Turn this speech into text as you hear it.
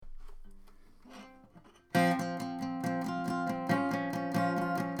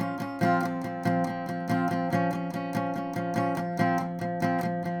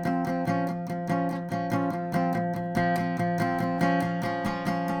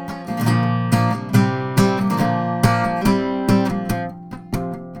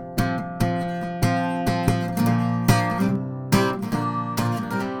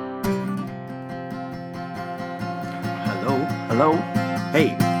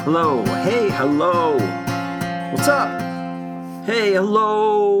Hello. Hey, hello. What's up? Hey,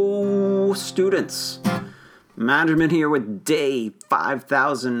 hello, students. Management here with day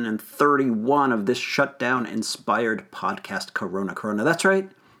 5031 of this shutdown-inspired podcast, Corona. That's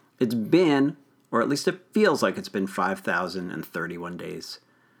right. It's been, or at least it feels like it's been 5,031 days.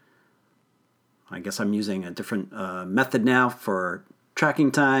 I guess I'm using a different method now for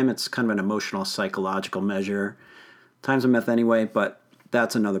tracking time. It's kind of an emotional, psychological measure. Time's a myth anyway, but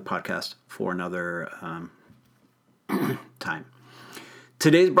that's another podcast for another time.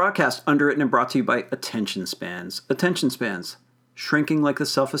 Today's broadcast, underwritten and brought to you by Attention Spans. Attention Spans, shrinking like the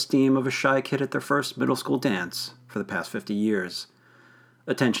self-esteem of a shy kid at their first middle school dance for the past 50 years.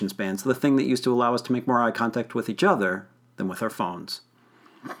 Attention Spans, the thing that used to allow us to make more eye contact with each other than with our phones.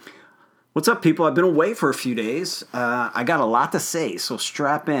 What's up, people? I've been away for a few days. I got a lot to say, so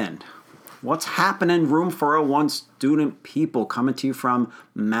strap in. What's happening, Room 401 student people, coming to you from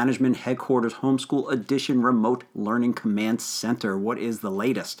Management Headquarters Homeschool Edition Remote Learning Command Center. What is the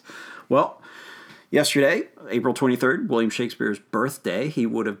latest? Well, yesterday, April 23rd, William Shakespeare's birthday, he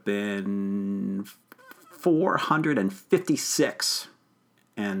would have been 456.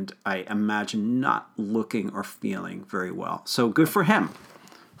 And I imagine not looking or feeling very well. So good for him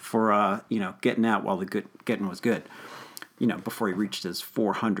for, getting out while the getting was good, before he reached his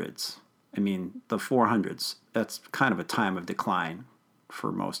 400s. I mean, the 400s, that's kind of a time of decline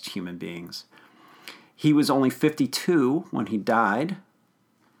for most human beings. He was only 52 when he died,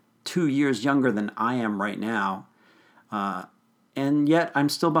 2 years younger than I am right now, and yet I'm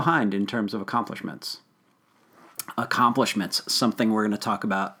still behind in terms of accomplishments. Accomplishments, something we're going to talk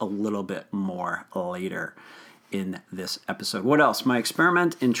about a little bit more later in this episode. What else? My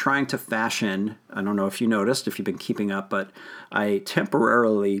experiment in trying to fashion, I don't know if you noticed, if you've been keeping up, but I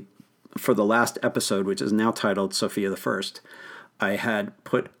temporarily, for the last episode, which is now titled Sophia the First, I had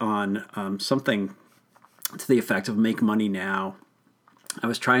put on something to the effect of make money now. I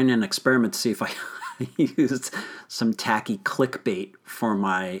was trying an experiment to see if I used some tacky clickbait for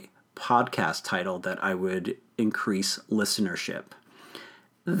my podcast title that I would increase listenership.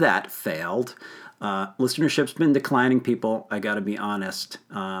 That failed. Listenership's been declining, people. I got to be honest.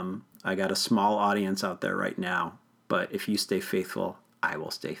 I got a small audience out there right now, but if you stay faithful, I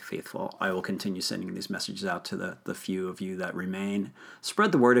will stay faithful. I will continue sending these messages out to the few of you that remain.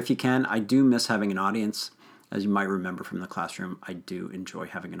 Spread the word if you can. I do miss having an audience. As you might remember from the classroom, I do enjoy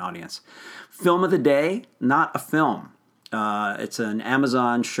having an audience. Film of the day, not a film. It's an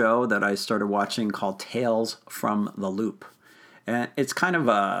Amazon show that I started watching called Tales from the Loop. And it's kind of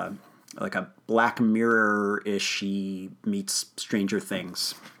like a Black Mirror-ish meets Stranger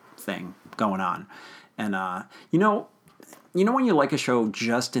Things thing going on. And, when you like a show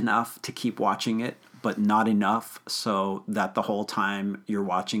just enough to keep watching it, but not enough so that the whole time you're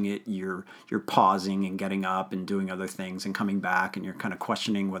watching it, you're pausing and getting up and doing other things and coming back, and you're kind of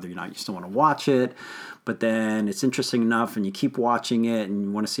questioning whether or not you still want to watch it. But then it's interesting enough and you keep watching it and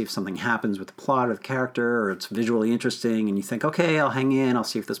you want to see if something happens with the plot or the character, or it's visually interesting and you think, okay, I'll hang in, I'll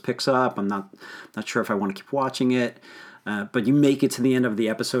see if this picks up. I'm not sure if I want to keep watching it. But you make it to the end of the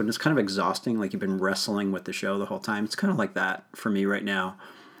episode and it's kind of exhausting, like you've been wrestling with the show the whole time. It's kind of like that for me right now.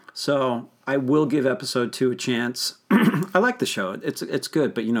 So I will give episode 2 a chance. I like the show. It's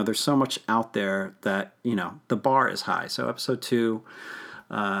good, but there's so much out there that, the bar is high. So episode 2,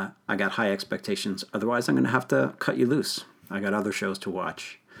 I got high expectations. Otherwise, I'm going to have to cut you loose. I got other shows to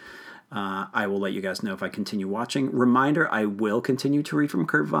watch. I will let you guys know if I continue watching. Reminder, I will continue to read from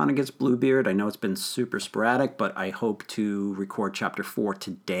Kurt Vonnegut's Bluebeard. I know it's been super sporadic, but I hope to record chapter 4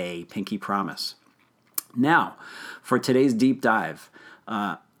 today. Pinky promise. Now, for today's deep dive,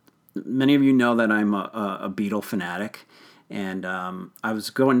 many of you know that I'm a Beatle fanatic, and I was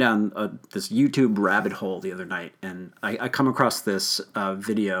going down this YouTube rabbit hole the other night, and I come across this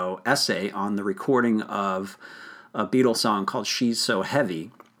video essay on the recording of a Beatles song called She's So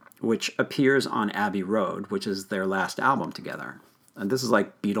Heavy, which appears on Abbey Road, which is their last album together. And this is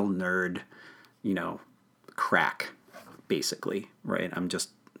like Beatle nerd, crack, basically, right?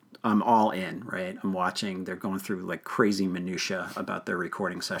 I'm all in, right? I'm watching, they're going through like crazy minutia about their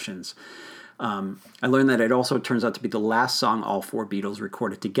recording sessions. I learned that it also turns out to be the last song all 4 Beatles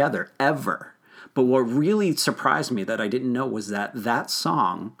recorded together, ever. But what really surprised me that I didn't know was that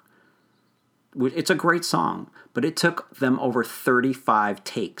song, it's a great song, but it took them over 35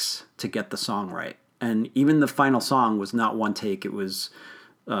 takes to get the song right. And even the final song was not one take. It was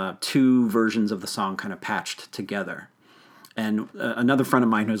 2 versions of the song kind of patched together. And another friend of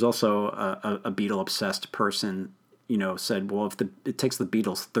mine who's also a Beatle-obsessed person, said, well, if it takes the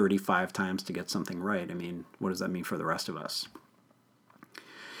Beatles 35 times to get something right, I mean, what does that mean for the rest of us?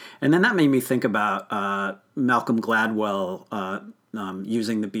 And then that made me think about Malcolm Gladwell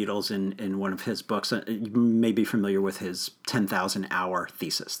using the Beatles in one of his books. You may be familiar with his 10,000 hour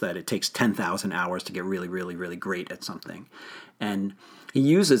thesis, that it takes 10,000 hours to get really, really, really great at something. And he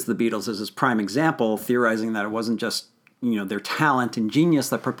uses the Beatles as his prime example, theorizing that it wasn't just their talent and genius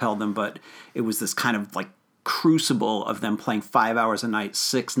that propelled them, but it was this kind of like crucible of them playing 5 hours a night,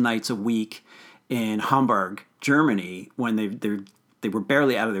 6 nights a week in Hamburg, Germany, when they were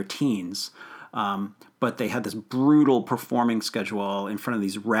barely out of their teens. But they had this brutal performing schedule in front of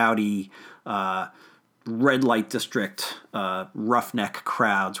these rowdy red light district roughneck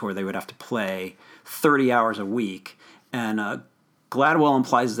crowds where they would have to play 30 hours a week. And Gladwell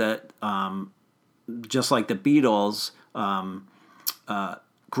implies that just like the Beatles,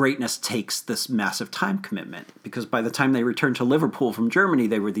 greatness takes this massive time commitment, because by the time they returned to Liverpool from Germany,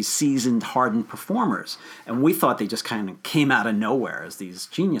 they were these seasoned, hardened performers. And we thought they just kind of came out of nowhere as these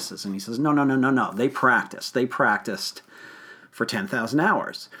geniuses. And he says, no. They practiced. They practiced for 10,000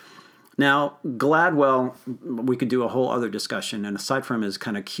 hours. Now, Gladwell, we could do a whole other discussion. And aside from his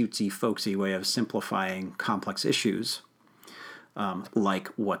kind of cutesy, folksy way of simplifying complex issues, like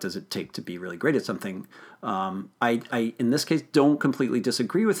what does it take to be really great at something, I in this case don't completely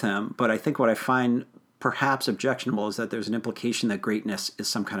disagree with him, but I think what I find perhaps objectionable is that there's an implication that greatness is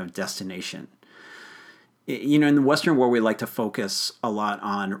some kind of destination. In the Western world, we like to focus a lot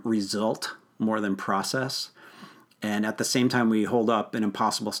on result more than process, and at the same time we hold up an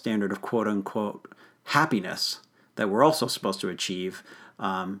impossible standard of quote-unquote happiness that we're also supposed to achieve.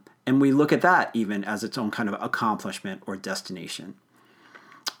 And we look at that even as its own kind of accomplishment or destination.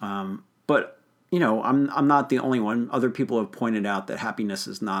 But I'm not the only one. Other people have pointed out that happiness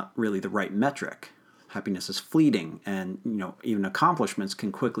is not really the right metric. Happiness is fleeting, and even accomplishments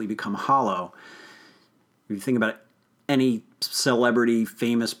can quickly become hollow. If you think about it, any celebrity,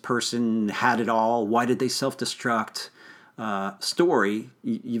 famous person had it all. Why did they self-destruct? Story,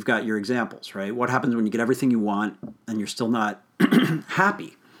 you've got your examples, right? What happens when you get everything you want and you're still not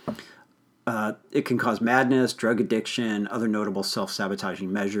happy? It can cause madness, drug addiction, other notable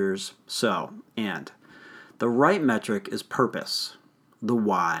self-sabotaging measures. And the right metric is purpose, the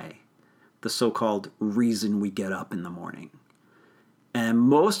why, the so-called reason we get up in the morning. And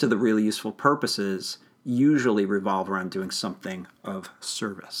most of the really useful purposes usually revolve around doing something of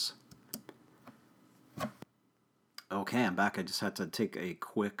service. Okay, I'm back. I just had to take a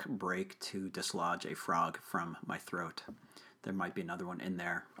quick break to dislodge a frog from my throat. There might be another one in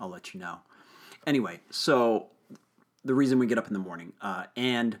there. I'll let you know. Anyway, so the reason we get up in the morning.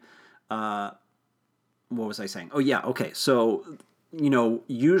 What was I saying? Oh, yeah, okay. So,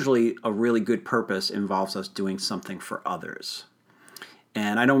 usually a really good purpose involves us doing something for others.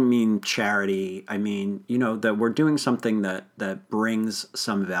 And I don't mean charity. I mean, that we're doing something that brings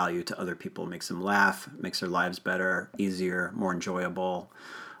some value to other people, makes them laugh, makes their lives better, easier, more enjoyable,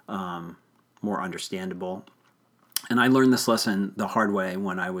 more understandable. And I learned this lesson the hard way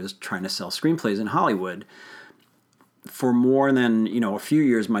when I was trying to sell screenplays in Hollywood. For more than, a few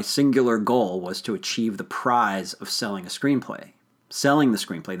years, my singular goal was to achieve the prize of selling a screenplay. Selling the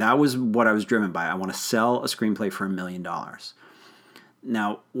screenplay. That was what I was driven by. I want to sell a screenplay for $1 million.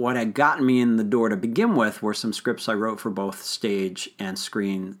 Now, what had gotten me in the door to begin with were some scripts I wrote for both stage and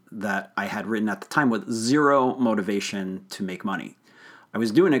screen that I had written at the time with zero motivation to make money. I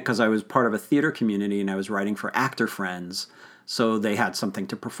was doing it because I was part of a theater community and I was writing for actor friends, so they had something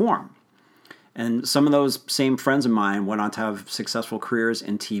to perform. And some of those same friends of mine went on to have successful careers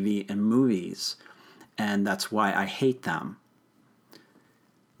in TV and movies, and that's why I hate them.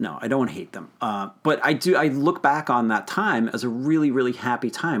 No, I don't hate them. But I look back on that time as a really, really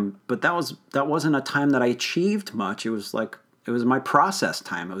happy time. But that wasn't a time that I achieved much. It was my process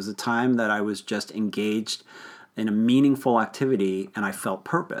time. It was a time that I was just engaged in a meaningful activity and I felt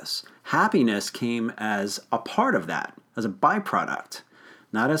purpose. Happiness came as a part of that, as a byproduct,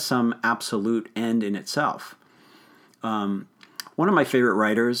 not as some absolute end in itself. One of my favorite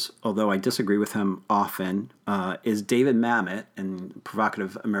writers, although I disagree with him often, is David Mamet, a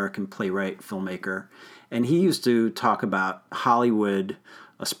provocative American playwright, filmmaker. And he used to talk about Hollywood,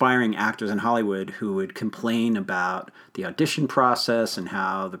 aspiring actors in Hollywood who would complain about the audition process and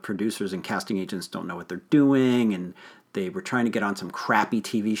how the producers and casting agents don't know what they're doing, and they were trying to get on some crappy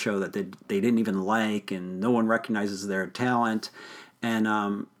TV show that they didn't even like, and no one recognizes their talent.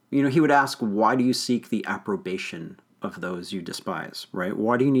 And, he would ask, why do you seek the approbation of those you despise, right?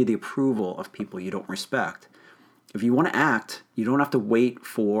 Why do you need the approval of people you don't respect? If you want to act, you don't have to wait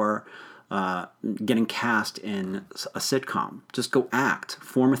for getting cast in a sitcom. Just go act.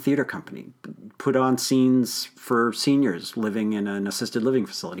 Form a theater company. Put on scenes for seniors living in an assisted living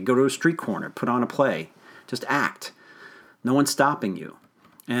facility. Go to a street corner. Put on a play. Just act. No one's stopping you.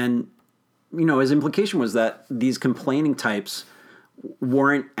 And, his implication was that these complaining types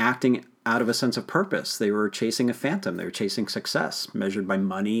weren't acting out of a sense of purpose. They were chasing a phantom. They were chasing success, measured by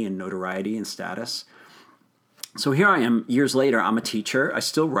money and notoriety and status. So here I am, years later. I'm a teacher. I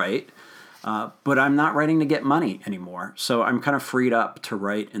still write. But I'm not writing to get money anymore. So I'm kind of freed up to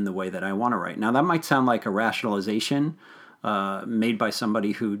write in the way that I want to write. Now, that might sound like a rationalization made by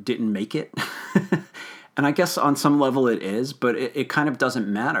somebody who didn't make it. And I guess on some level it is, but it kind of doesn't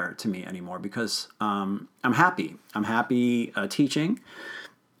matter to me anymore because I'm happy. I'm happy teaching,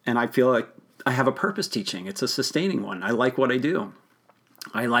 and I feel like I have a purpose teaching. It's a sustaining one. I like what I do.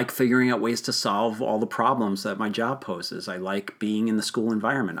 I like figuring out ways to solve all the problems that my job poses. I like being in the school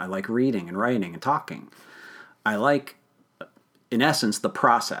environment. I like reading and writing and talking. I like, in essence, the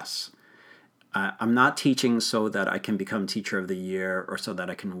process. I'm not teaching so that I can become Teacher of the Year or so that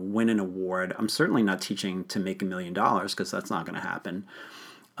I can win an award. I'm certainly not teaching to make $1 million because that's not going to happen.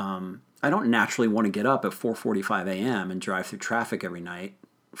 I don't naturally want to get up at 4:45 a.m. and drive through traffic every night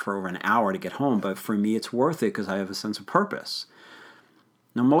for over an hour to get home, but for me it's worth it because I have a sense of purpose.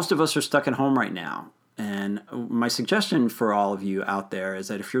 Now, most of us are stuck at home right now, and my suggestion for all of you out there is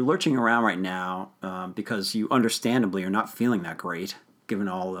that if you're lurching around right now because you understandably are not feeling that great, given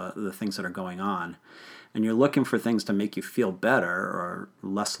all the things that are going on, and you're looking for things to make you feel better or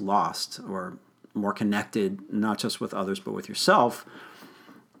less lost or more connected, not just with others but with yourself,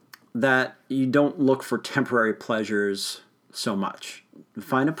 that you don't look for temporary pleasures so much.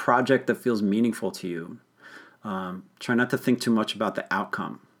 Find a project that feels meaningful to you. Try not to think too much about the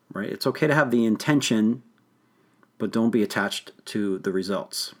outcome, right? It's okay to have the intention, but don't be attached to the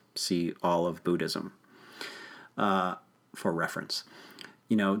results. See all of Buddhism for reference.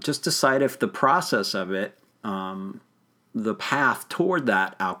 Just decide if the process of it, the path toward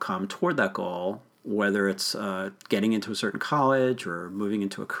that outcome, toward that goal, whether it's getting into a certain college or moving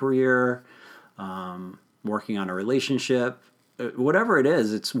into a career, working on a relationship, whatever it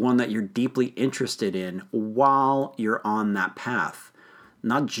is, it's one that you're deeply interested in while you're on that path.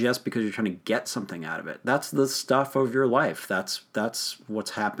 Not just because you're trying to get something out of it. That's the stuff of your life. That's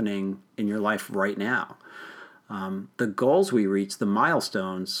what's happening in your life right now. The goals we reach, the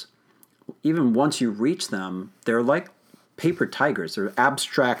milestones, even once you reach them, they're like paper tigers. They're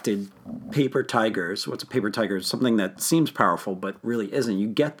abstracted paper tigers. What's a paper tiger? Something that seems powerful but really isn't. You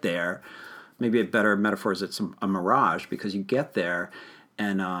get there. Maybe a better metaphor is it's a mirage because you get there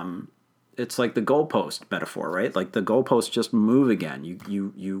and it's like the goalpost metaphor, right? Like the goalposts just move again.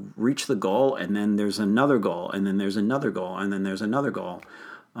 You reach the goal and then there's another goal and then there's another goal and then there's another goal.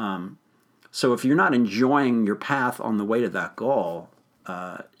 So if you're not enjoying your path on the way to that goal,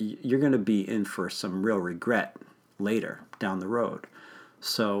 you're going to be in for some real regret later down the road.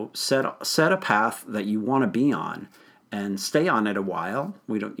 So set a path that you want to be on and stay on it a while.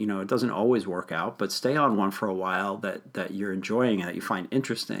 It doesn't always work out, but stay on one for a while that you're enjoying and that you find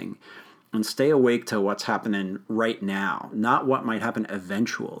interesting, and stay awake to what's happening right now, not what might happen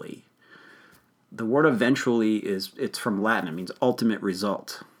eventually. The word eventually it's from Latin. It means ultimate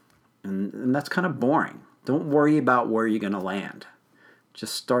result. And that's kind of boring. Don't worry about where you're going to land.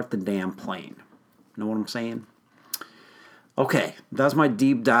 Just start the damn plane. Know what I'm saying? Okay, that's my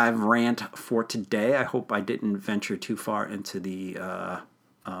deep dive rant for today. I hope I didn't venture too far into the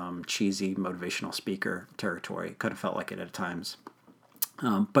cheesy motivational speaker territory. It kind of felt like it at times.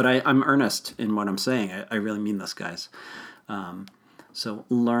 But I'm earnest in what I'm saying. I really mean this, guys. So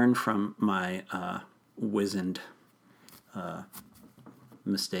learn from my wizened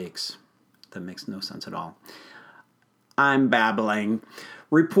mistakes. That makes no sense at all. I'm babbling.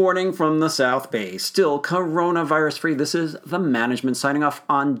 Reporting from the South Bay, still coronavirus free. This is The Management signing off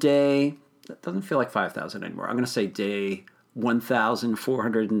on day, that doesn't feel like 5,000 anymore. I'm going to say day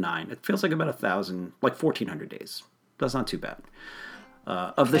 1,409. It feels like about 1,000, like 1,400 days. That's not too bad.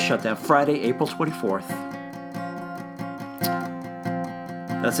 Of the shutdown, Friday, April 24th.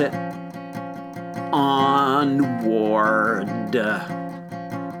 That's it. Onward.